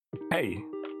Hey,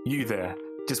 you there.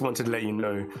 Just wanted to let you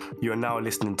know you are now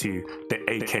listening to the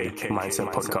AK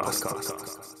Mindset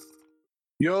Podcast.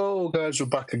 Yo, guys, we're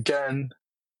back again.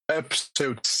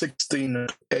 Episode 16 of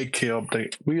AK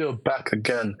Update. We are back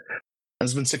again.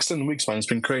 It's been 16 weeks, man. It's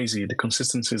been crazy. The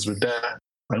consistencies were there.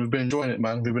 And we've been enjoying it,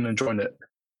 man. We've been enjoying it.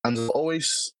 And as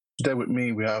always, today with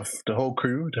me, we have the whole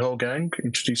crew, the whole gang.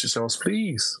 Introduce yourselves,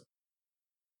 please.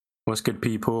 What's good,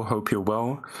 people? Hope you're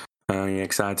well.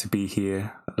 Excited to be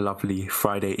here. A lovely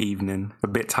Friday evening. A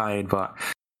bit tired, but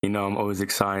I'm always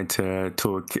excited to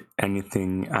talk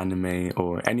anything anime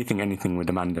or anything with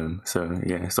the Mandem. So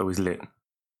yeah, it's always lit.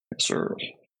 Yes, sir.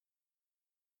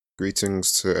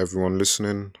 Greetings to everyone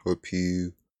listening. Hope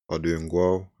you are doing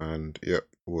well. And yep,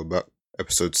 we're back.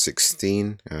 Episode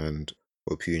 16. And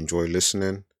hope you enjoy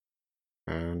listening.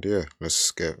 And yeah,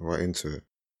 let's get right into it.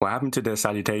 What happened to the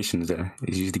salutations there?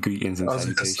 It's usually greetings and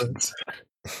salutations.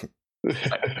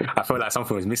 I felt like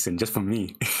something was missing just from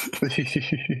me.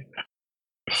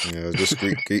 Yeah,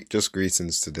 just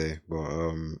greetings today. But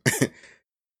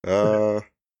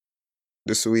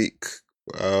this week,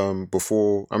 I'm just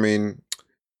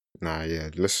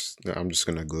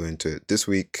gonna go into it. This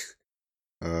week,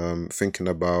 thinking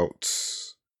about,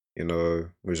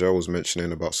 Michelle was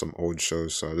mentioning about some old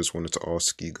shows, so I just wanted to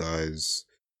ask you guys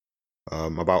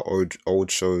about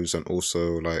old shows and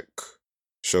also like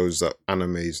shows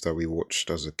animes that we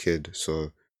watched as a kid.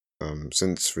 So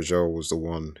since Rijal was the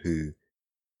one who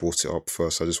brought it up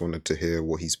first, I just wanted to hear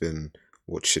what he's been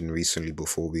watching recently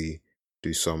before we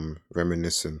do some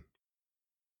reminiscing.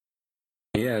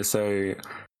 Yeah, so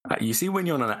you see when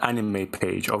you're on an anime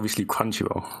page, obviously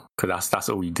Crunchyroll, because that's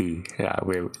all we do. Yeah,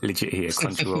 we're legit here,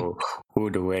 Crunchyroll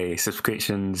all the way.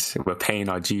 Subscriptions, we're paying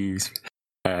our dues,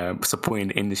 supporting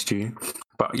the industry.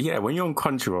 But yeah, when you're on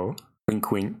Crunchyroll,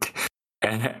 wink wink,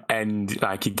 and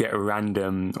like you get a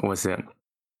random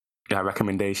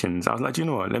recommendations. I was like, you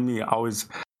know what? I was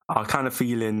kind of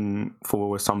feeling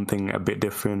for something a bit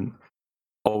different,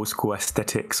 old school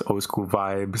aesthetics, old school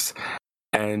vibes,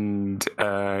 and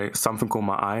something caught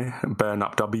my eye, Burn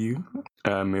Up W.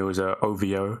 It was a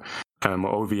OVO.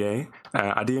 OVA.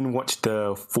 I didn't watch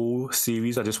the full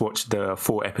series. I just watched the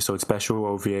 4-episode special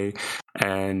OVA,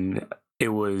 and it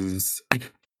was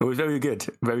very good,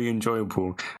 very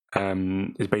enjoyable.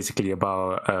 It's basically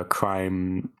about a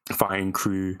crime fighting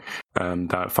crew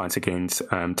that fights against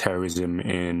terrorism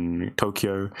in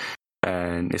Tokyo.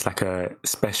 And it's like a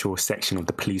special section of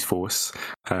the police force.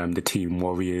 The Team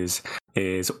Warriors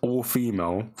is all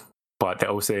female, but there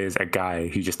also is a guy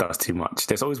who just does too much.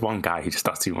 There's always one guy who just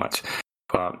does too much.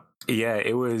 But yeah,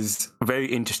 it was very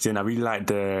interesting. I really liked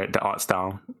the art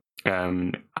style.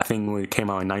 I think it came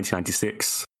out in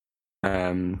 1996.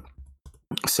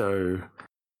 So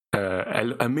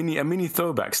a mini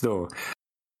throwback still.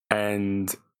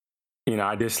 And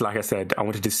I just, like I said, I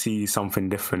wanted to see something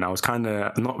different. I was kind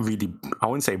of not really, I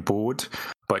wouldn't say bored,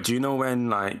 but do you know when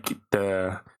like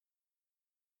you're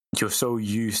so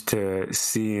used to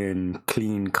seeing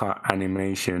clean cut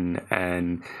animation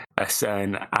and a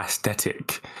certain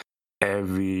aesthetic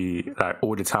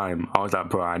all the time? I was like,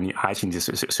 bro, I actually need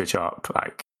to switch up.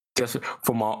 Like, just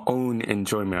for my own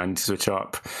enjoyment, I need to switch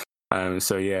up.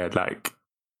 So yeah, like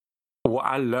what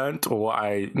I learned, or what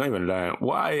I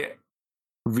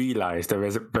realized, the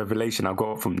revelation I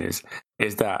got from this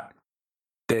is that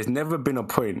there's never been a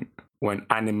point when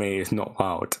anime is not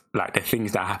wild. Like the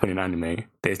things that happen in anime,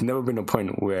 there's never been a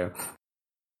point where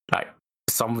like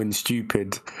something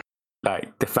stupid,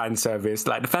 like the fan service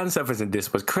in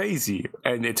this was crazy,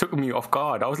 and it took me off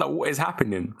guard. I was like, what is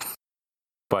happening?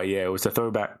 But yeah, it was a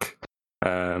throwback.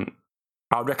 I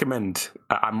would recommend.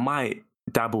 I might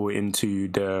dabble into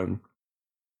the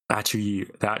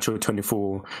actual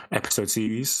 24-episode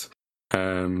series,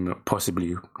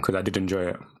 possibly, because I did enjoy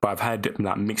it. But I've had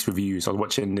like mixed reviews. I was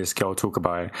watching this girl talk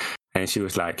about it, and she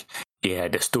was like, "Yeah,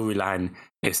 the storyline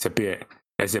is a bit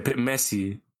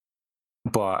messy,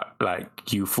 but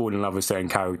like you fall in love with certain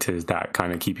characters that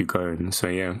kind of keep you going." So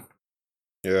yeah.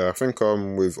 Yeah, I think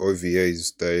with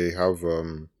OVAs they have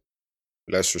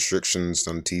less restrictions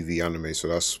than TV anime, so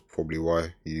that's probably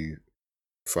why you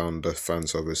found the fan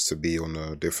service to be on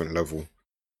a different level,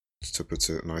 to put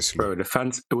it nicely. Bro, it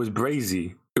was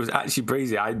brazy. It was actually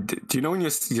brazy. Do you know when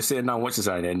you're sitting down watching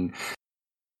something and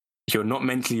you're not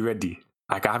mentally ready?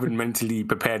 Like, I haven't mentally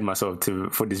prepared myself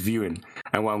for this viewing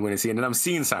and what I'm going to see, and then I'm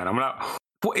seeing something. I'm like,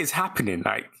 what is happening?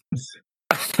 Like,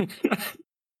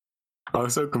 I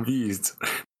was so confused.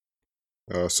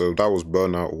 So that was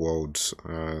Burnout World.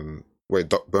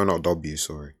 Burnout W.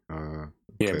 Sorry.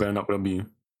 Yeah, Burnout W.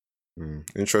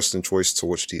 Interesting choice to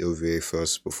watch the OVA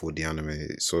first before the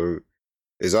anime. So,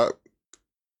 is that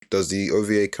does the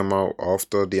OVA come out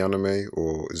after the anime,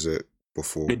 or is it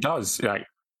before? It does.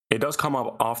 It does come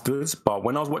up afterwards, but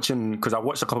when I was watching, because I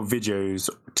watched a couple of videos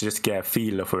to just get a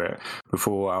feeler for it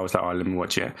before I was like, oh, let me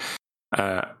watch it.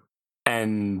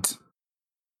 And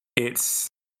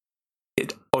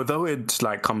although it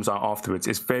like comes out afterwards,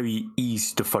 it's very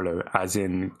easy to follow, as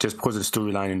in just because of the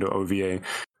storyline in the OVA, you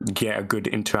get a good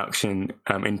introduction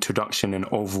and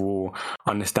overall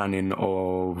understanding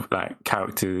of like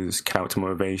character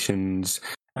motivations,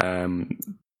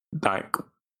 like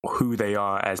who they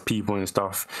are as people and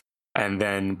stuff. And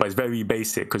then, but it's very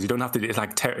basic because you don't have to. It's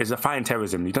like it's a fighting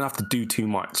terrorism. You don't have to do too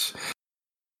much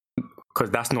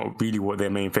because that's not really what their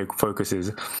main focus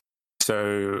is.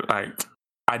 So, like,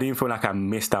 I didn't feel like I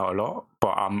missed out a lot, but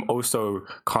I'm also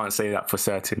can't say that for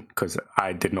certain because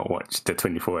I did not watch the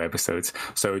 24 episodes.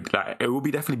 So, like, it will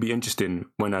definitely be interesting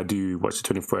when I do watch the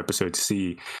 24 episodes to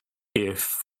see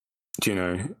if,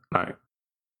 like,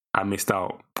 I missed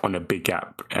out on a big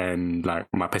gap and like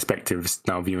my perspectives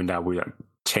now viewing that will like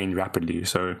change rapidly.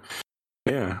 So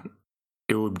yeah,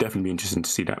 it would definitely be interesting to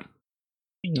see that.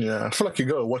 Yeah, I feel like you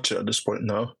gotta watch it at this point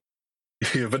now.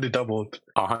 You've already doubled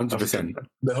 100%.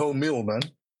 The whole meal, man.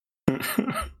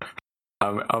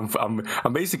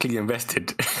 I'm basically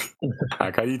invested.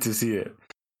 Like I need to see it.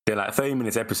 They're like 30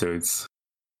 minutes episodes.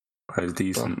 But it's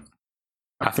decent.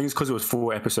 I think it's because it was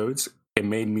 4 episodes. It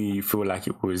made me feel like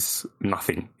it was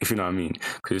nothing, if you know what I mean.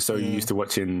 Because you're so used to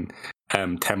watching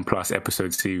 10 plus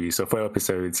episode series. So 4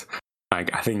 episodes,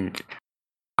 like I think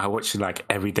I watched like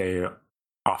every day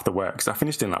after work. So I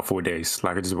finished in like 4 days.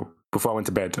 Like before I went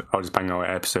to bed, I'll just bang out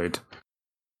an episode.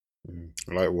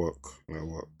 Light work.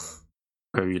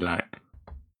 Very light.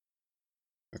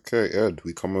 Okay, Ed,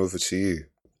 we come over to you.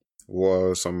 What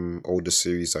are some older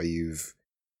series that you've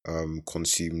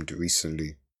consumed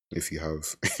recently, if you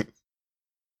have?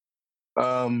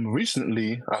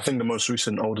 Recently, I think the most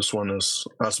recent oldest one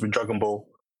has been Dragon Ball.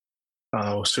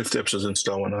 I was 50 episodes into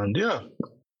that one, and yeah,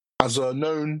 as a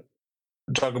known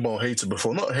Dragon Ball hater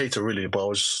before, not hater really, but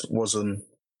I wasn't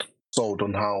sold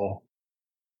on how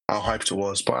hyped it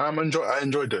was. But I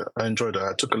enjoyed it.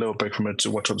 I took a little break from it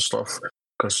to watch other stuff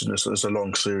because it's a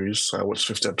long series. I watched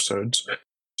 50 episodes,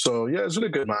 so yeah, it's really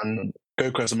good, man.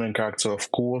 Goku as the main character,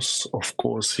 of course,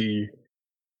 he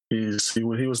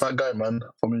was that guy, man,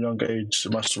 from a young age.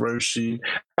 Master Roshi.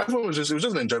 Everyone it was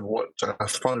just an enjoyable watch. I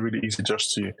found it really easy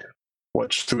just to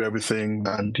watch through everything.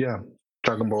 And yeah,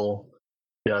 Dragon Ball,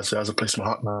 yeah, it has a place in my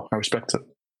heart now. I respect it.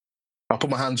 I'll put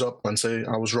my hands up and say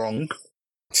I was wrong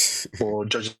for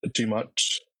judging it too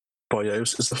much. But yeah,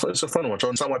 it's a fun watch. I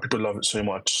understand why people love it so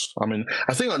much. I mean,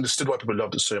 I think I understood why people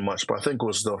loved it so much, but I think it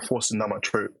was the forcing that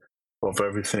much route of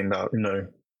everything that,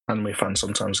 anime fans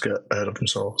sometimes get ahead of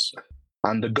themselves.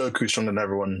 And the Goku stronger than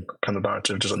everyone kind of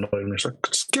narrative just annoyed me. It's like,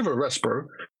 just give it a rest, bro.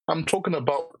 I'm talking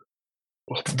about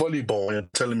volleyball and you're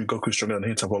telling me Goku's stronger than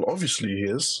Hinata. Well, obviously he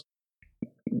is.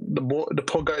 The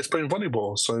poor guy is playing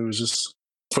volleyball, so it was just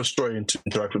frustrating to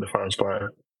interact with the fans,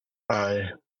 but I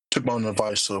took my own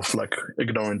advice of like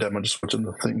ignoring them and just watching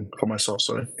the thing for myself.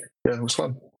 So yeah, it was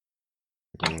fun.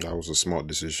 That was a smart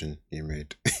decision you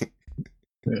made.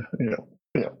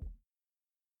 Yeah.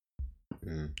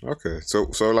 Okay, so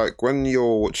like when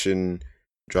you're watching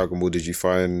Dragon Ball, did you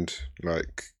find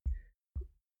like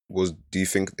do you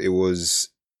think has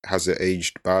it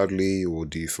aged badly, or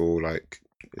do you feel like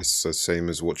it's the same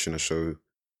as watching a show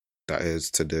that is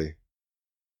today?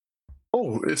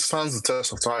 Oh, it stands the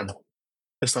test of time.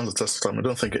 I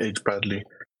don't think it aged badly.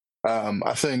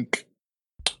 I think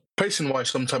pacing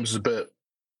wise sometimes is a bit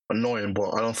annoying,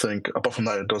 but I don't think apart from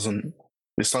that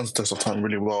it stands the test of time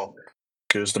really well.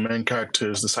 Because the main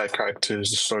characters, the side characters,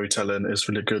 the storytelling is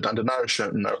really good. And the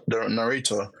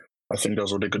narrator, I think,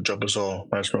 does a really good job as well.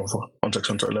 I just know for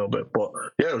context into it a little bit. But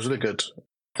yeah, it was really good.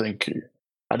 Thank you.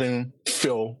 I didn't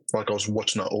feel like I was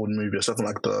watching an old movie. It's nothing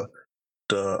like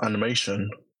the animation.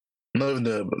 Not even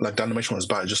the animation was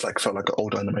bad. It just felt like an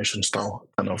old animation style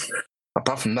kind of.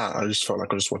 Apart from that, I just felt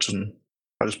like I just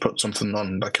put something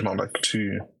on that came out like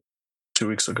 2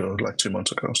 weeks ago, like 2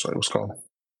 months ago. So it was calm.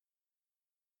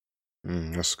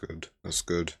 That's good.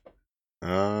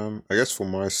 I guess for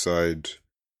my side,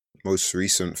 most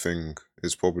recent thing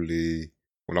is probably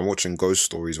when I'm watching Ghost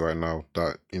Stories right now,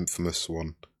 that infamous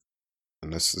one.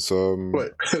 And this is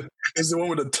Wait, is the one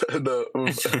with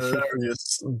the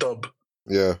hilarious dub?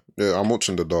 Yeah, I'm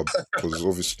watching the dub because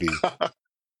obviously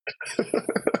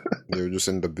they were just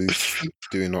in the booth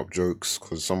doing up jokes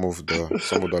because some of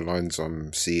the lines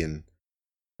I'm seeing,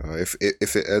 if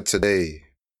it aired today,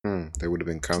 they would have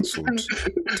been cancelled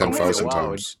 10,000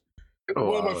 times.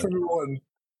 One of my favorite one.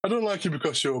 I don't like you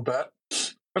because you're a bat.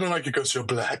 I don't like you because you're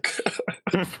black.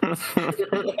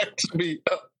 Relax me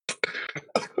up.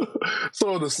 Some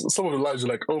of the lives are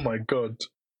like, oh my god.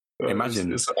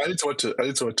 Imagine. I need to watch it. Oh,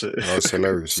 it's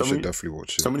hilarious. You should definitely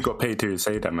watch it. Somebody got paid to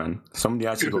say that, man. Somebody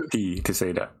actually got paid to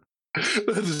say that.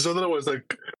 There's another one. It's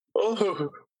like, oh,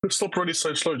 stop running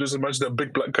so slow. Just imagine that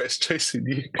big black guy is chasing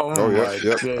you. Oh yeah,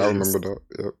 I remember that.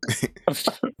 Yep.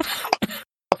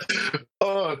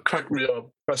 Oh, crack me up.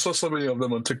 I saw so many of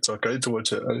them on TikTok. I need to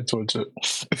watch it.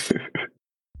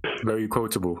 Very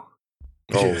quotable.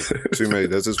 Oh, too many.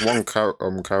 There's this one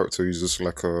character who's just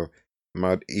like a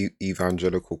mad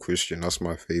evangelical Christian. That's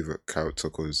my favorite character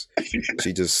because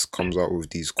she just comes out with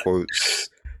these quotes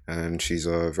and she's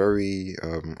very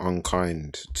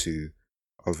unkind to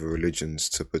other religions,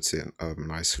 to put it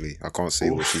nicely. I can't say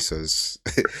what she says.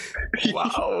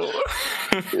 Wow.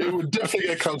 It would definitely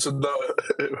get cancelled now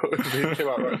if he came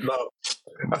out right now.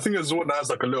 I think there's one that has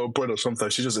like a little brother or something.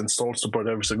 She just insults the brother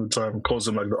every single time, calls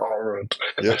him like the R word.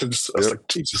 Yeah. I was like,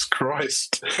 Jesus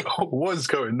Christ, what is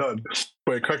going on?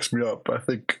 But it cracks me up. I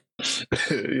think,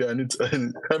 yeah,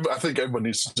 I think everyone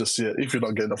needs to just see it. If you're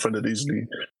not getting offended easily,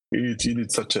 you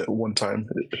need such a one time.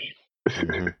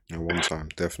 At one time,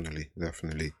 definitely.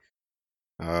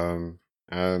 And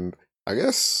I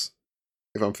guess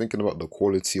if I'm thinking about the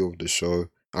quality of the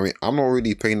show, I mean, I'm not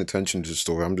really paying attention to the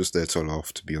story. I'm just there to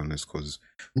laugh, to be honest, because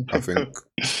I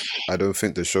don't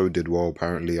think the show did well.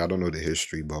 Apparently, I don't know the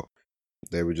history, but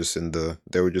they were just in the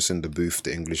booth,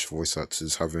 the English voice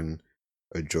actors having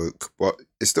a joke, but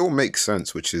it still makes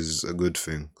sense, which is a good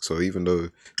thing. So even though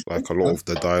like a lot of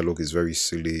the dialogue is very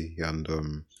silly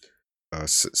and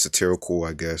satirical,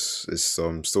 I guess it's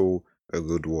still a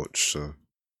good watch. So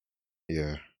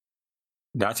yeah,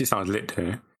 that actually sounds lit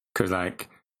though, because like,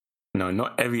 no,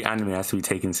 not every anime has to be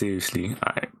taken seriously.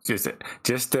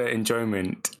 Just the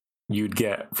enjoyment you'd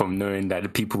get from knowing that the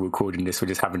people recording this were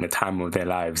just having the time of their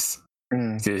lives.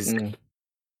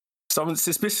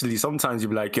 Suspiciously, sometimes you'd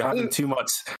be like, you're having too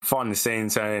much fun saying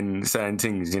certain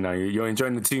things. You know, you're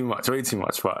enjoying it too much, way too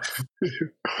much. But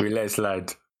we let it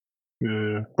slide.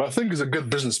 Yeah, but I think it's a good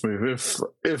business move.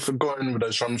 If going with the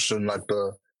assumption like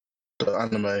the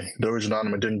original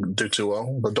anime didn't do too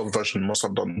well, the dub version must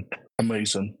have done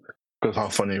amazing because how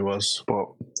funny it was. But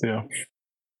yeah,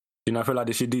 you know, I feel like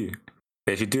they should do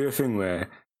a thing where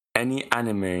any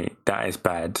anime that is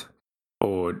bad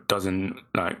or doesn't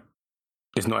like,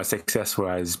 it's not as successful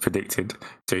as predicted,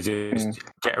 so just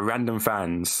get random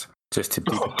fans just to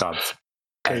do the dubs.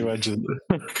 Can you imagine?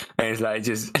 And it's like,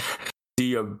 just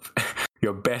do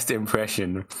your best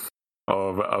impression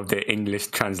of the English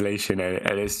translation,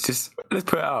 and it's just, let's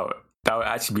put it out. That would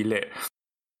actually be lit.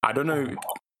 I don't know,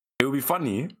 it would be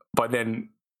funny, but then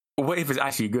what if it's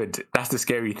actually good? That's the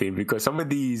scary thing, because some of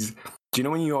these, do you know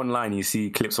when you're online you see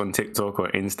clips on TikTok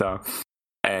or Insta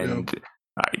and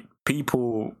like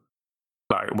people,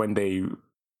 like when they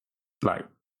like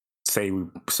say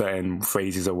certain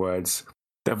phrases or words,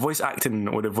 their voice acting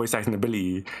or the voice acting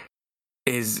ability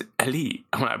is elite.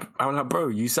 I'm like,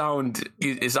 bro,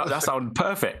 that sound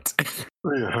perfect.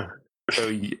 Yeah.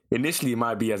 So initially it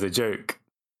might be as a joke,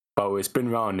 but we'll spin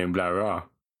around and blah blah.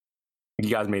 You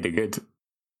guys made it good.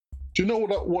 Do you know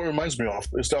what reminds me of?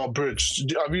 It's the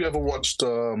Abridged. Have you ever watched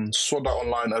Sword Art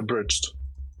Online Abridged?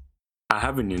 I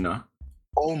haven't, you know.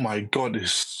 Oh my god,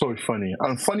 it's so funny.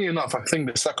 And funny enough, I think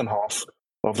the second half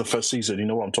of the first season, you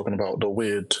know what I'm talking about? The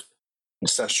weird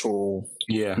sexual,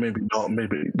 maybe not,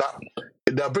 maybe that.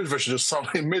 The Abridged version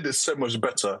it made it so much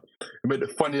better. It made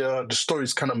it funnier. The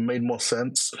stories kind of made more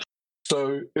sense.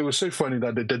 So it was so funny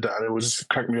that they did that, and it was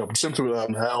cracking me up. Same thing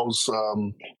with Hell's.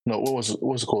 What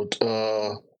was it called?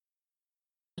 I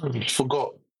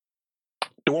forgot.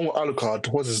 The one with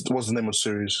Alucard. What's the name of the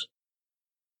series?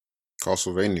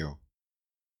 Castlevania.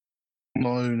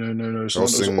 No.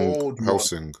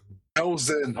 Hellsing.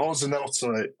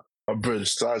 Hellsing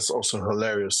Abridged. That's also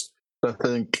hilarious. I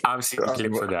think I've seen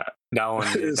clips of that.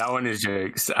 That one is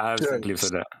jokes. I've seen clips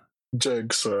of that.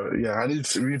 Jokes. Yeah,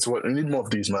 we need more of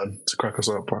these, man, to crack us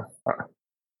up.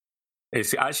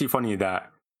 It's actually funny that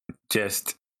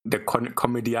just the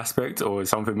comedy aspect or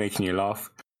something making you laugh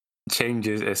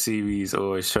changes a series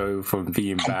or a show from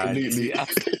being completely bad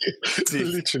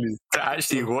literally to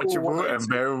actually watchable and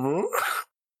bearable.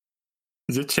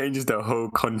 It just changes the whole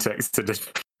context to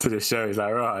the show. It's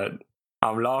like, right,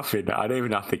 I'm laughing. I don't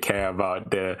even have to care about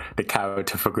the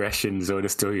character progressions or the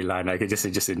storyline. I can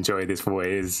just enjoy this for what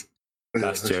it is.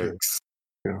 That's jokes.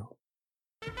 Yeah.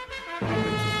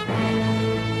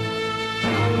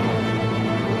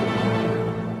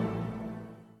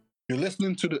 You're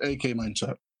listening to the AK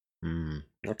Mindset.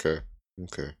 Okay.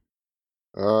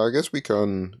 I guess we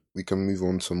can move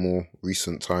on to more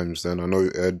recent times then. I know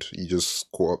Ed, you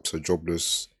just caught up to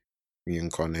Jobless Yes,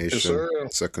 Reincarnation, sir.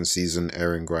 second season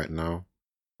airing right now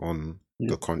on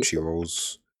the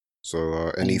Crunchyrolls. So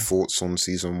any Mm. thoughts on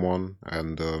season 1?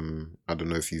 And I don't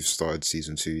know if you've started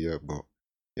season 2 yet, but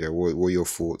yeah, what are your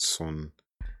thoughts on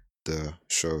the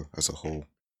show as a whole?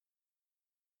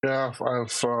 Yeah,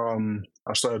 I've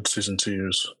started season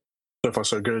 2. So far,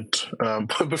 so good.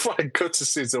 But before I go to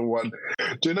season 1,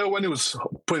 do you know when he was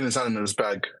putting his hand in his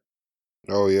bag?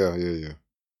 Oh yeah.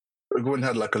 Gwen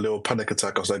had like a little panic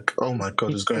attack. I was like, oh my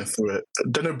God, he's going through it.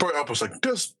 Then it brought it up. I was like,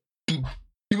 this.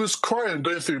 He was crying,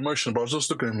 going through emotion, but I was just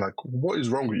looking at him like, what is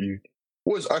wrong with you?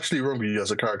 What is actually wrong with you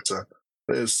as a character?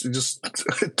 It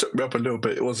took me up a little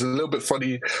bit. It was a little bit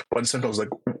funny, but at the same time, I was like,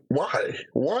 why?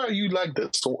 Why are you like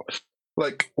this?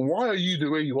 Like, why are you the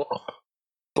way you are?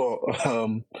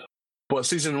 But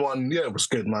season 1, yeah, it was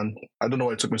good, man. I don't know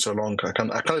why it took me so long. I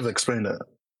can't even explain it.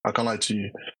 I can't lie to you.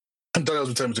 And Daniel's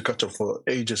been telling me to catch up for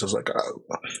ages. I was like,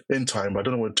 in time. I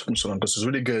don't know why it took me so long because it's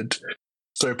really good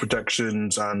story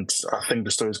projections, and I think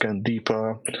the story's getting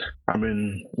deeper. I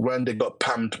mean, when they got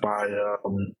pammed by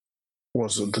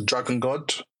was it the Dragon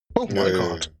God? Oh my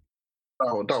God,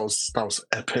 that was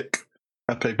epic.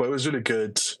 But it was really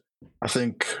good. I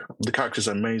think the characters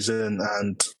are amazing,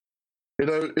 and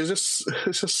it's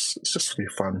just really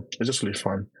fun. It's just really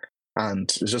fun. And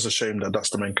it's just a shame that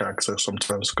that's the main character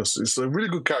sometimes, because it's a really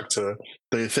good character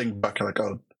that you think back and like,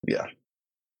 oh yeah,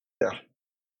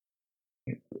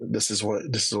 this is what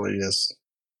he is.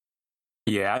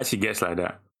 Yeah, it actually gets like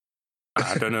that.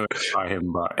 I don't know about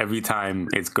him, but every time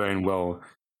it's going well,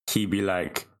 he be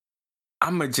like,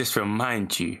 I'ma just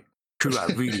remind you who I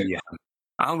really am.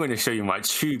 I'm gonna show you my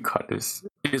true colors.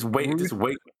 Just wait.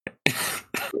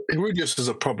 Rudius is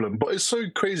a problem, but it's so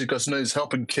crazy because he's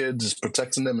helping kids, he's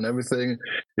protecting them and everything.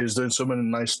 He's doing so many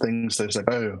nice things that it's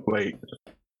like, oh wait,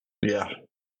 yeah,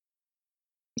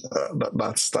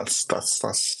 that's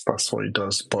what he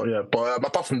does. But yeah,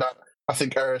 apart from that, I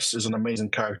think Eris is an amazing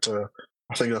character.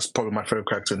 I think that's probably my favorite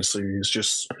character in the series.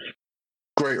 Just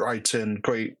great writing,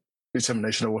 great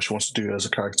determination of what she wants to do as a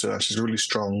character. She's really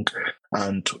strong,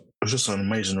 and it's just an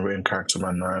amazing written character,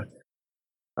 man.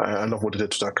 I love what they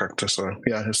did to that character. So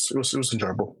yeah, it was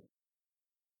enjoyable.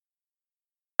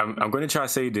 I'm going to try to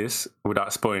say this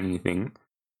without spoiling anything,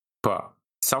 but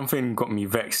something got me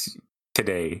vexed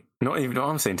today. Not even what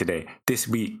I'm saying today. This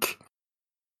week,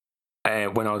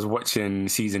 when I was watching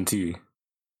season 2,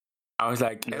 I was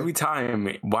like, every time,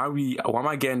 why am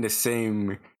I getting the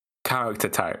same character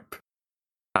type?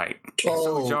 Like, it's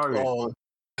so jarring.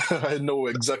 I know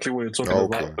exactly what you're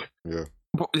talking about. Yeah.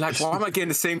 Like, why am I getting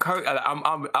the same character?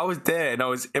 I was there and I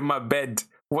was in my bed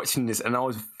watching this, and I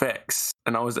was vexed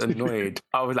and I was annoyed.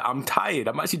 I was like, I'm tired.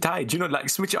 I'm actually tired. You know, like,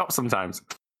 switch it up sometimes.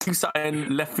 Do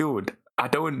something left field. I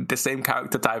don't want the same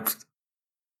character types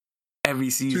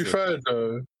every season. To be fair,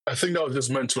 though, I think that was just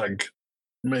meant to like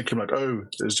make him like, oh,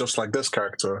 it's just like this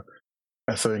character.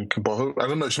 I think, but I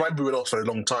don't know. She might be with us for a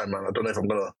long time, man. I don't know if I'm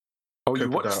gonna. Oh,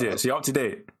 you watched it? So you're up to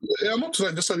date? Yeah, I'm up to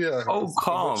date. Just said, yeah. Oh,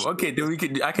 calm. Okay,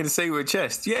 then I can say with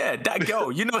chest. Yeah, that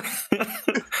girl. You know,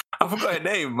 I forgot her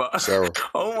name, but Sarah.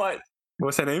 Oh my,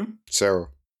 what's her name? Sarah.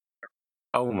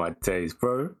 Oh my days,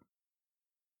 bro.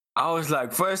 I was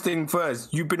like, first thing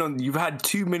first, you've had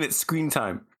 2 minutes screen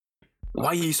time. Why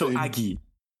are you so aggy?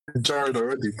 Jared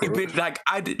already, bro.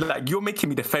 You're making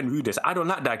me defend Rudis. I don't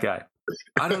like that guy.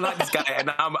 I don't like this guy, and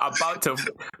I'm about to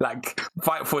like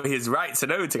fight for his rights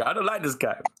and everything. I don't like this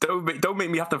guy. Don't make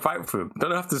me have to fight for him.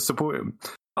 Don't have to support him.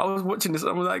 I was watching this.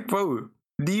 I was like, bro,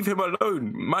 leave him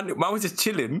alone. Man was just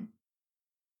chilling.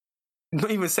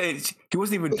 Not even saying he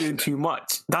wasn't even doing too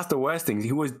much. That's the worst thing.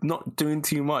 He was not doing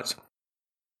too much,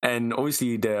 and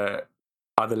obviously the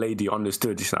other lady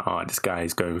understood. She's like, oh, this guy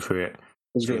is going through it.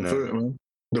 He's going through it, man.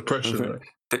 Depression.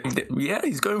 Yeah,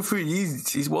 he's going through.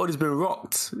 His world has been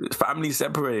rocked. His family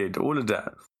separated. All of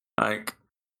that. Like,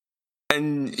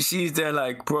 and she's there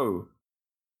like, bro,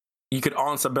 you could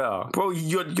answer better, bro.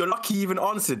 You're lucky you even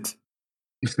answered.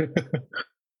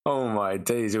 Oh my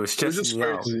days, it was stressing me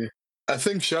out. I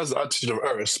think she has the attitude of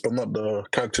Eris, but not the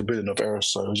character building of Eris.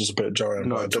 So it was just a bit jarring.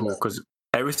 No, because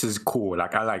Eris is cool.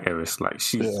 Like, I like Eris. Like,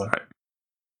 she's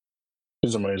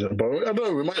amazing. But I don't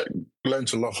know, we might learn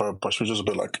to love her, but she was just a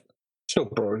bit like, chill,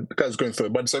 bro. The guy's going through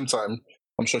it. But at the same time,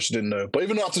 I'm sure she didn't know. But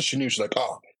even after she knew, she's like,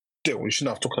 deal, we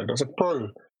shouldn't have talked like that. I was like, bro.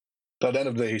 But at the end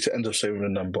of the day, he ends up saving the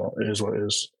number. It is what it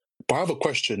is. But I have a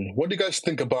question. What do you guys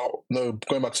think about,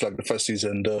 going back to like the first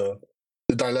season, the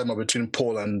dilemma between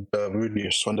Paul and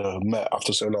Rudius when they met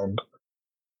after so long?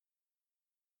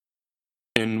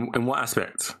 In what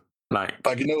aspect? Like,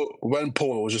 when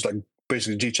Paul was just like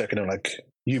basically G-checking him like,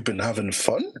 you've been having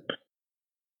fun?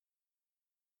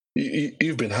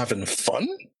 You've been having fun?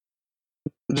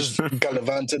 Just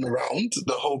gallivanting around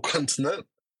the whole continent.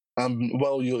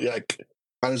 Well, you're like,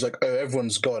 and it's like, oh,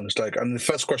 everyone's gone. It's like, and the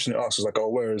first question he asks is like, oh,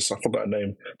 where is, I forgot her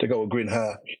name, the girl with green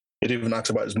hair. He didn't even ask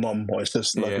about his mum or his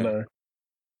sister. Like, no.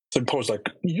 So Paul's like,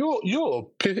 you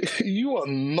are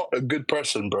not a good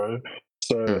person, bro.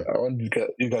 So I want to get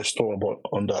you guys' thought about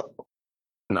on that.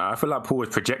 No, I feel like Paul was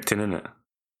projecting, innit?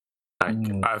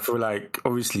 Like, I feel like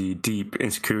obviously deep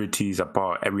insecurities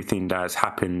about everything that has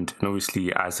happened, and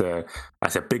obviously as a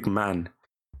big man,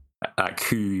 like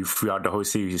who throughout the whole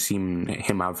series you've seen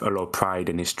him have a lot of pride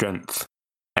in his strength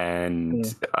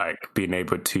and like being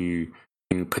able to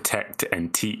protect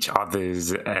and teach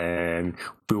others and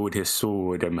build his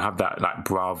sword and have that like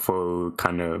bravo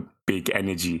kind of big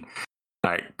energy.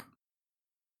 Like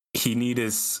he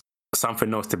needed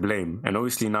something else to blame, and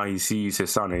obviously now he sees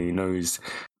his son and he knows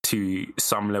to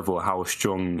some level how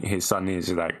strong his son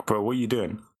is. Like, bro, what are you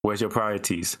doing? Where's your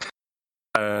priorities?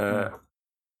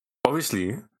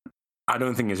 Obviously I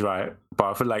don't think it's right, but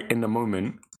I feel like in the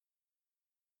moment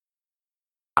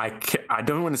I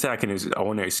don't want to say I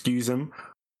want to excuse him,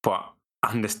 but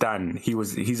I understand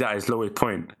he's at his lowest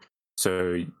point,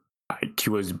 so like, he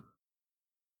was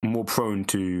more prone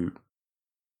to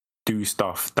do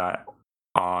stuff that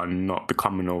are not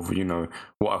becoming of, you know,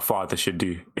 what a father should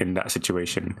do in that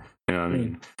situation. You know what I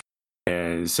mean?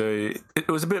 And so it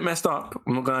was a bit messed up,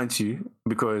 I'm not going to you,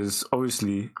 because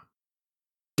obviously,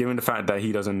 given the fact that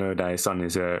he doesn't know that his son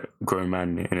is a grown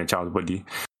man in a child's body,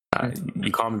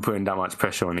 you can't be putting that much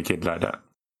pressure on a kid like that.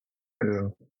 Yeah.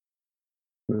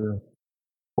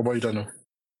 What about you, Daniel?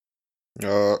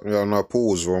 Yeah, no,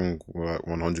 Paul was wrong, like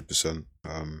 100%.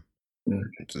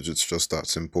 It's just that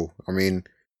simple. I mean,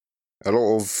 a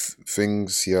lot of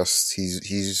things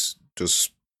he's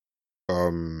just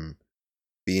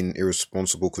being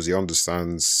irresponsible because he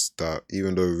understands that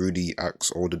even though Rudy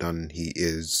acts older than he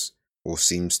is, or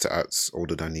seems to act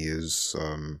older than he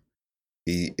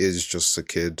is just a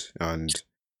kid, and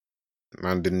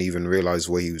man didn't even realize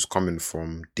where he was coming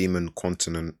from. Demon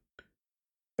continent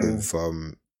with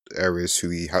Ares, who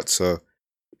he had to,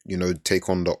 you know, take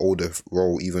on the older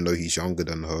role even though he's younger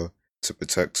than her to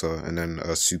protect her, and then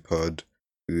Superd,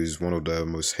 who's one of the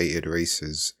most hated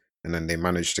races, and then they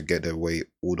managed to get their way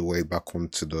all the way back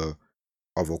onto the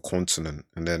other continent.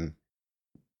 And then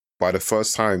by the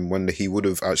first time when he would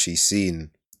have actually seen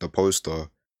the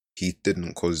poster, he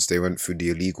didn't, because they went through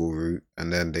the illegal route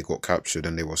and then they got captured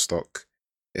and they were stuck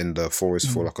in the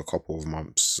forest for like a couple of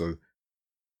months. So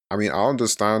I mean, I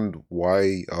understand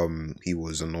why he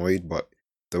was annoyed, but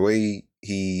the way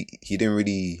he didn't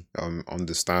really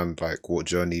understand like what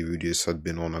journey Rudius had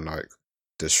been on and like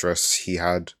the stress he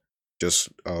had just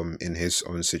in his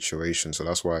own situation. So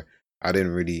that's why I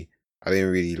didn't really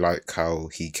like how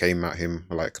he came at him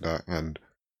like that. And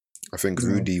I think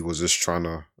Rudy was just trying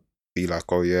to be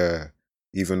like, oh yeah,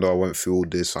 even though I went through all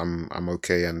this, I'm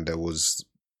okay, and there was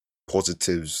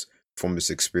positives from this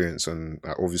experience. And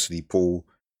obviously Paul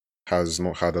has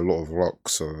not had a lot of luck,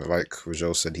 so like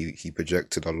Rajel said, he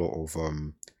projected a lot of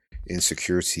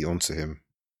insecurity onto him,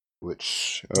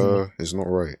 which is not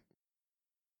right.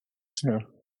 Yeah,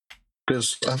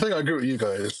 because I think I agree with you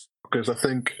guys, because I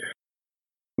think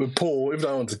with Paul, even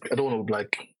though I don't want to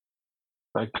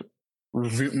like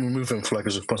remove him for like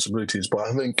his responsibilities, but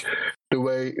I think the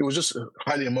way it was just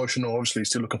highly emotional. Obviously, he's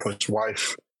still looking for his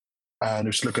wife, and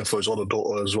he's looking for his older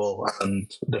daughter as well.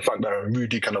 And the fact that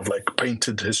Rudy kind of like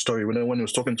painted his story when he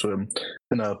was talking to him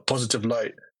in a positive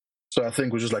light. So I think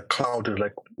it was just like clouded,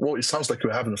 like, well, it sounds like you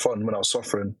were having fun when I was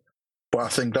suffering. But I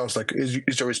think that was like, is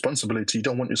your responsibility. You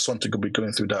don't want your son to be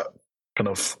going through that kind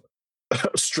of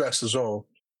stress as well.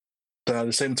 Then at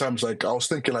the same time, it's like, I was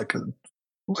thinking like,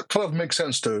 it kind of makes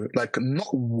sense though. Like,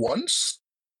 not once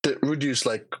did Rudy's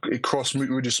like, it crossed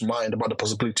Rudy's mind about the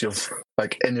possibility of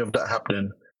like any of that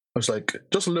happening. I was like,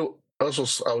 just a little, I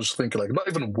was thinking like, not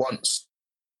even once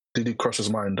did he cross his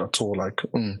mind at all. Like,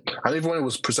 And even when he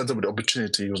was presented with the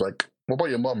opportunity, he was like, what about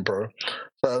your mum, bro?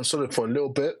 So I understood it for a little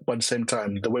bit, but at the same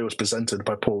time, the way it was presented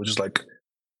by Paul was just like,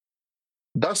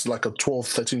 that's like a 12,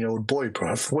 13-year-old boy,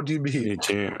 bruv. What do you mean?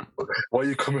 Yeah. Why are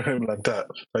you coming home like that?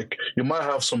 Like, you might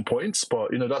have some points,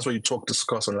 but, you know, that's where you talk,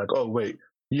 discuss, and like, oh, wait,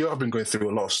 you have been going through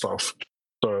a lot of stuff.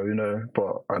 So, you know,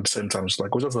 but at the same time, it's like,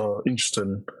 it was just an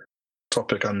interesting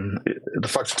topic, and the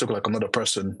fact it took like another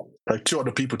person, like two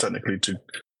other people technically, to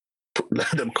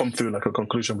let them come through like a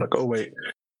conclusion, like, oh, wait,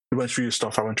 you went through your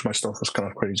stuff, I went through my stuff, was kind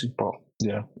of crazy. But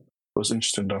yeah, it was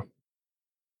interesting though.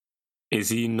 is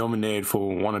he nominated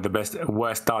for one of the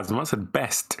worst dads? I must have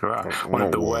best, right? One Not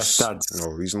of the worse. worst dads.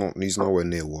 No, he's not. He's nowhere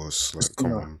near worse. Like,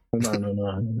 come on.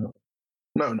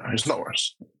 No, he's not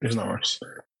worse. He's not worse.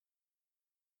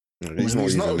 He's not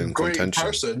even in a great contention.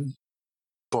 person,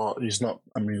 but he's not.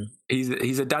 I mean,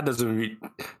 he's a dad. Doesn't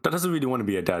really want to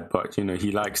be a dad, but you know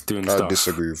he likes doing stuff. I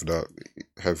disagree with that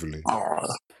heavily.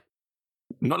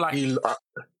 Not like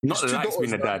not likes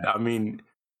being a dad. Man. I mean,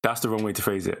 that's the wrong way to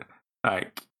phrase it.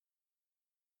 Like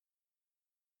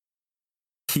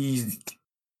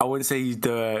I wouldn't say he's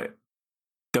the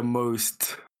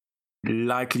most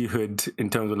likelihood in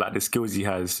terms of like the skills he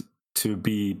has to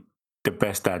be the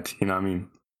best dad. You know what I mean?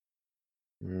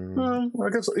 I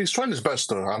guess he's trying his best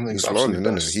though. I think he's learning,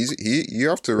 isn't it? You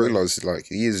have to realize like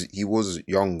he was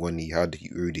young when he had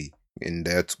Rudy in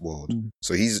that world,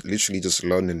 so he's literally just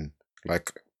learning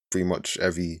like pretty much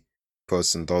every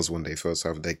person does when they first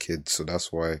have their kids. So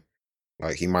that's why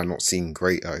like he might not seem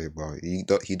great at it, but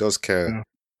he does care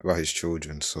about his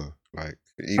children. So like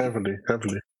heavily.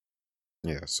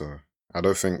 Yeah, so I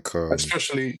don't think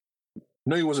especially.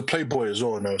 No, he was a playboy as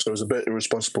well. No, so it was a bit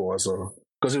irresponsible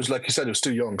because it was like you said, he was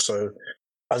still young. So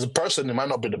as a person, he might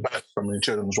not be the best. I mean,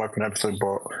 children's wife and everything,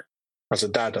 but as a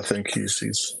dad, I think he's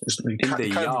in the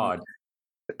yard.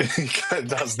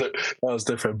 That was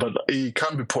different, but he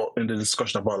can be put in the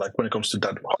discussion about like when it comes to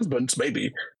dad husbands.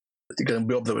 Maybe he can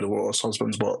be up there with the world's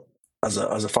husbands, but as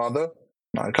a father,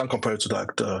 no, I can't compare it to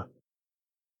like the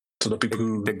people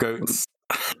who the goats.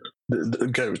 The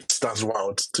goats. That's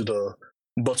wild. To the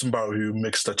bottom barrel who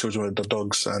mixed their children with the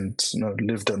dogs and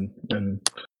lived and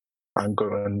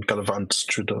go and gallivant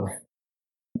through the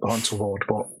hunter world.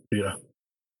 But yeah.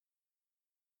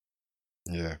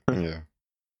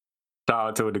 Shout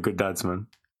out to all the good dads, man.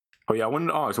 Oh yeah, I wanted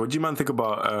to ask, what do you man think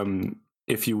about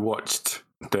if you watched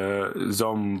the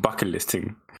Zom bucket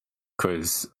listing?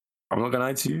 Because I'm not gonna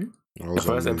lie to you, the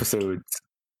first episode,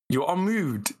 you were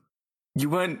unmoved. You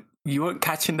weren't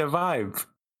catching the vibe.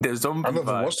 The zombie I haven't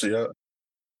vibe. watched it yet.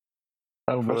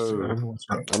 I haven't watched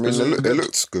it. I mean, it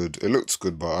looks good. It looks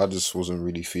good, but I just wasn't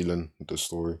really feeling the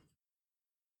story.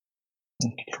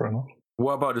 Fair enough.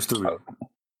 What about the story?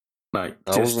 Like,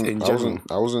 I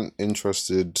wasn't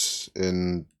interested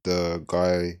in the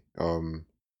guy.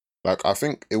 Like, I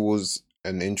think it was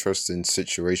an interesting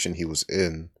situation he was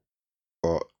in,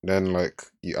 but then like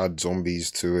you add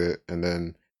zombies to it, and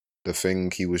then the thing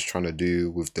he was trying to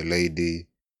do with the lady,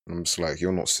 I'm just like,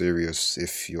 you're not serious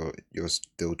if you're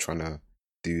still trying to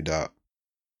do that.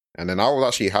 And then I was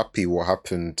actually happy what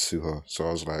happened to her, so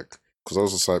I was like, because I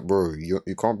was just like, bro, you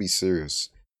can't be serious,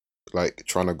 like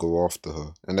trying to go after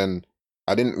her. And then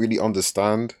I didn't really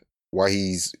understand why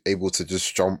he's able to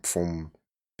just jump from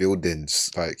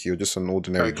buildings. Like, you're just an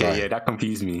ordinary guy. Yeah, that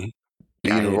confused me.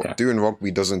 Doing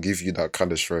rugby doesn't give you that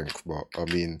kind of strength, but I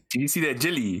mean... Did you see the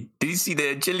agility?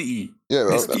 Yeah,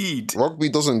 the speed? Rugby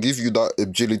doesn't give you that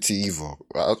agility either.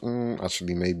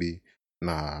 Actually, maybe...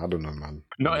 Nah, I don't know, man.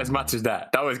 Not as much as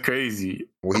that. That was crazy.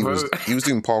 Well, he was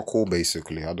doing parkour,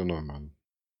 basically. I don't know, man.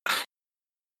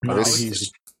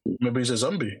 Maybe he's a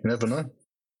zombie. You never know.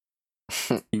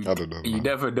 I don't know, man. You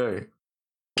never know.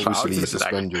 Obviously, you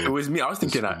suspend your... It was me. I was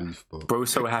thinking that,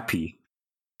 bro's so happy.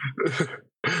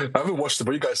 I haven't watched it,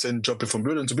 but you guys saying jumping from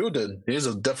building to building. He is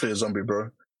definitely a zombie,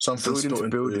 bro. Something's building to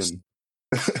building.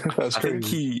 That's crazy. I think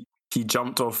he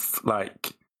jumped off,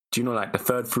 like, do you know, like the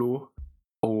third floor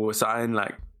or something,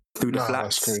 like through the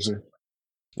flats. That's crazy.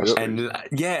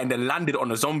 And then landed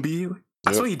on a zombie.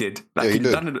 That's what he did. Like, yeah, he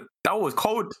did. Landed, that was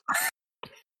cold.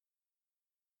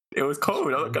 It was cold.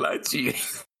 I'm not gonna lie to you.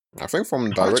 I think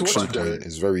from direction point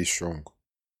is very strong.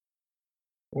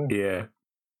 Yeah.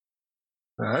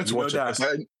 I had to watch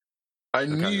it. I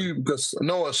knew because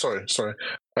sorry.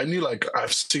 I knew like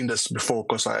I've seen this before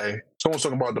because someone was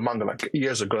talking about the manga like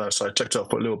years ago, so I checked it out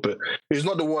for a little bit. He's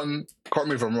not the one. Correct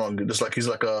me if I'm wrong. It's like he's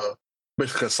like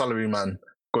basically a salary man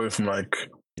going from like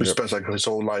he spends like his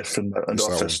whole life in the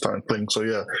office type thing. So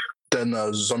yeah, then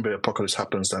zombie apocalypse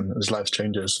happens, then his life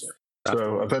changes.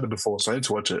 So I've heard it before, so I need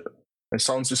to watch it. It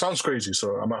sounds crazy,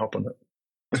 so I might hop on it.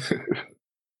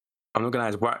 I'm not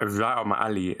gonna lie, it's right up my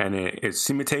alley, and it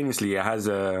simultaneously it has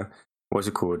a what's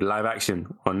it called, live action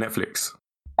on Netflix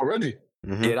already.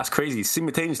 Mm-hmm. Yeah, that's crazy.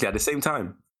 Simultaneously at the same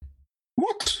time.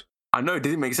 What? I know, it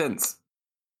didn't make sense.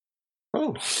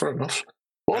 Oh, fair enough.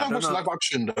 Why not watch live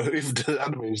action though if the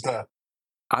anime is there?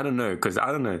 I don't know, because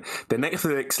the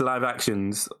Netflix live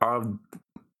actions are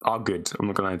good. I'm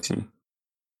not gonna lie to you.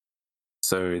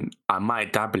 So I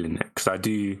might dabble in it because I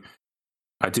do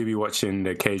be watching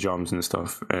the K-dramas and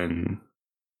stuff, and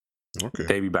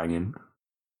they be banging.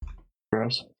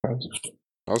 Yes.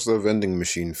 How's the vending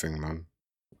machine thing, man?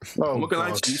 Oh, I'm not gonna lie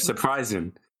God. to you,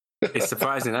 surprising. It's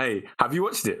surprising. Hey, have you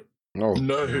watched it? No,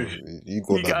 No. you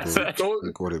got You that, guys bro. are-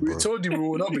 You got it, We bro. told you we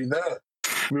will not be there.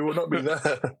 We will not be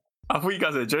there. I thought you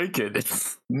guys were joking.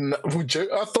 No,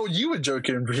 I thought you were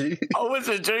joking, B. I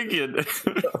wasn't joking. I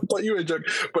thought you were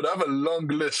joking. But I have a long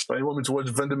list. You want me to watch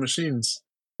Vending Machines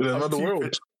in another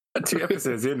world? 2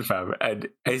 episodes in, fam, and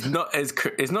it's not as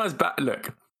bad.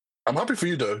 Look, I'm happy for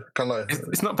you, though. Can't lie.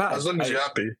 it's not bad. As long as you're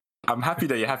happy. I'm happy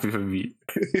that you're happy for me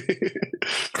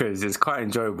because it's quite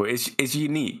enjoyable. It's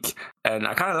unique, and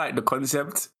I kind of like the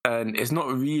concept. And it's not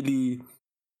really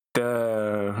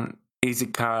the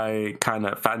isekai kind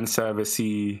of fan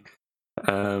servicey,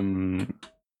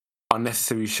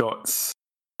 unnecessary shots.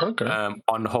 Okay.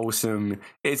 Unwholesome.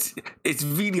 It's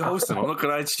really wholesome. I'm not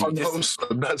gonna lie to you.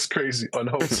 Unwholesome. That's crazy.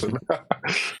 Unwholesome.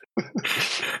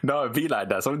 No, it'd be like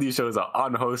that. Some of these shows are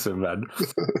unwholesome, man.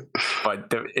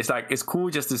 But it's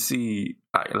cool just to see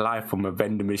like life from a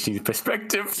vending machine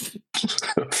perspective.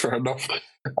 Fair enough.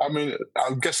 I mean,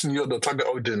 I'm guessing you're the target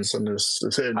audience on this.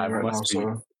 It's hitting you I right now. must be.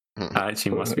 So I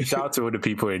actually must be. Shout out to all the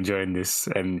people enjoying this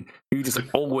and who just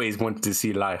always wanted to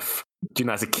see life. Do you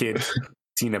know, as a kid,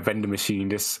 seeing a vending machine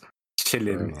just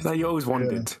chilling. It's like you always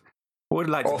wondered. What would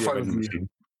like to All be a five of vending you. machine?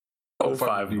 All All five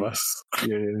five of of you. us.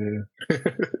 yeah.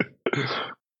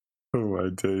 Oh my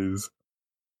days.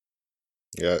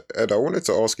 Yeah, Ed, I wanted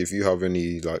to ask if you have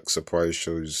any like surprise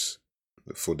shows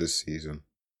for this season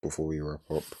before we wrap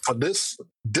up. For this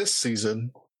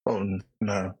season, oh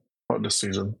no, not this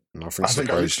season. Nothing I think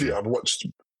surprised you. I've watched.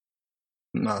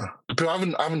 Nah,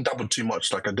 I haven't dabbled too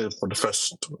much like I did for the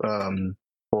first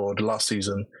for the last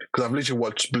season because I've literally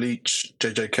watched Bleach,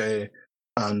 JJK,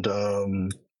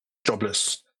 and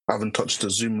Jobless. I haven't touched the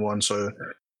Zoom one, so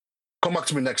come back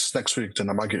to me next week, then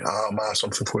I might have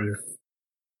something for you.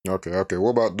 Okay.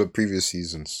 What about the previous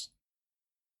seasons?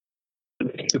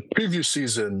 The previous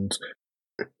season,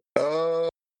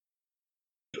 let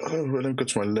me go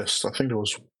to my list. I think there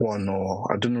was one,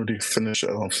 or I didn't really finish it.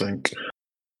 I don't think.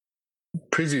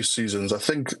 Previous seasons, I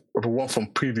think the one from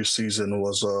previous season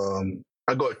was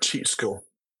I got a cheat skill.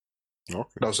 Okay.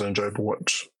 That was an enjoyable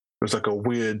watch. It was like a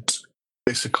weird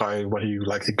isekai where he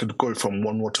could go from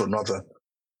one world to another.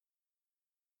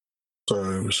 So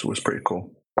it was pretty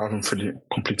cool. I haven't fully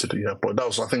completed it yet, but I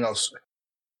think that was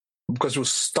because it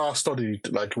was star-studied.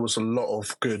 Like, it was a lot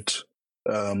of good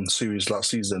series last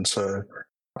season, so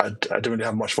I didn't really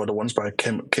have much for the ones, but I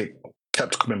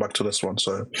kept coming back to this one.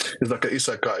 So it's like an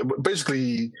isekai.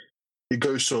 Basically, he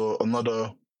goes to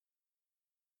another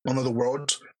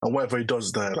world, and whatever he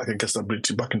does there, like, I guess the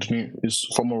ability back into his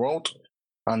former world,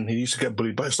 and he used to get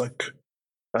bullied by his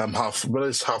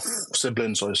half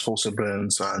siblings or his full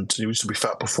siblings, and he used to be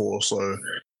fat before, so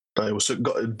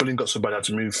bullying got so bad he had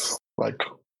to move like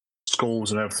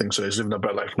schools and everything. So he's living a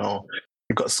better life now.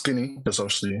 He got skinny, because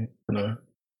obviously,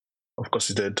 of course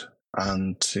he did,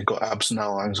 and he got abs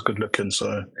now and he's good looking.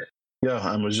 So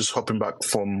yeah, and we're just hopping back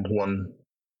from one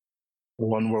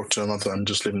world to another and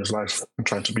just living his life and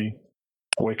trying to be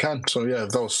what he can. So yeah,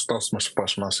 that was my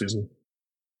surprise from last season.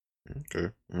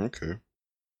 Okay.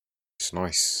 It's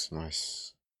nice.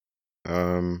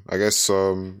 I guess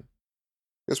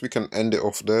we can end it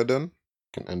off there then.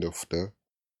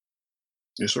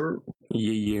 Yes, sir.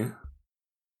 Yeah.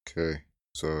 Okay.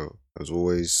 So as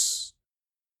always,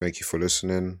 thank you for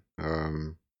listening.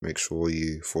 Make sure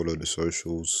you follow the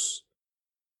socials.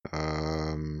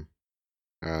 And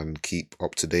keep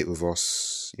up to date with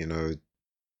us.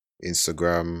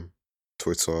 Instagram,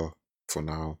 Twitter for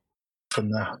now.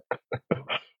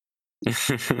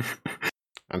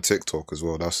 And TikTok as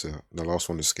well. That's it. The last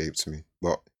one escaped me.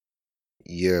 But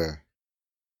yeah,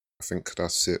 I think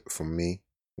that's it from me.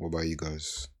 What about you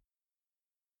guys?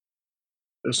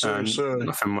 So,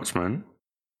 nothing much, man.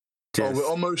 Oh, we're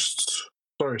almost.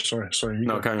 Sorry.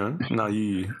 No, carry on. No,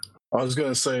 you. I was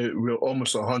gonna say we're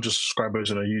almost 100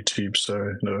 subscribers on our YouTube,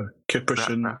 so keep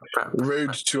pushing.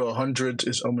 Road to 100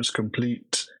 is almost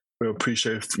complete. We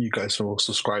appreciate you guys for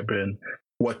subscribing,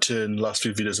 watching. Last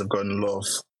few videos have gotten love,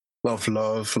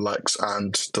 likes,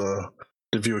 and the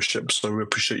viewership. So we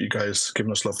appreciate you guys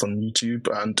giving us love on YouTube,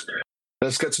 and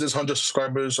let's get to this 100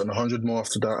 subscribers and 100 more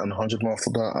after that, and 100 more after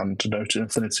that, and to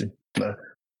infinity.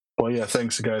 But yeah,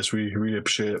 thanks guys. We really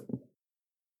appreciate it.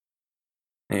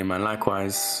 Hey man,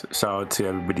 likewise. Shout out to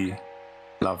everybody.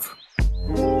 Love.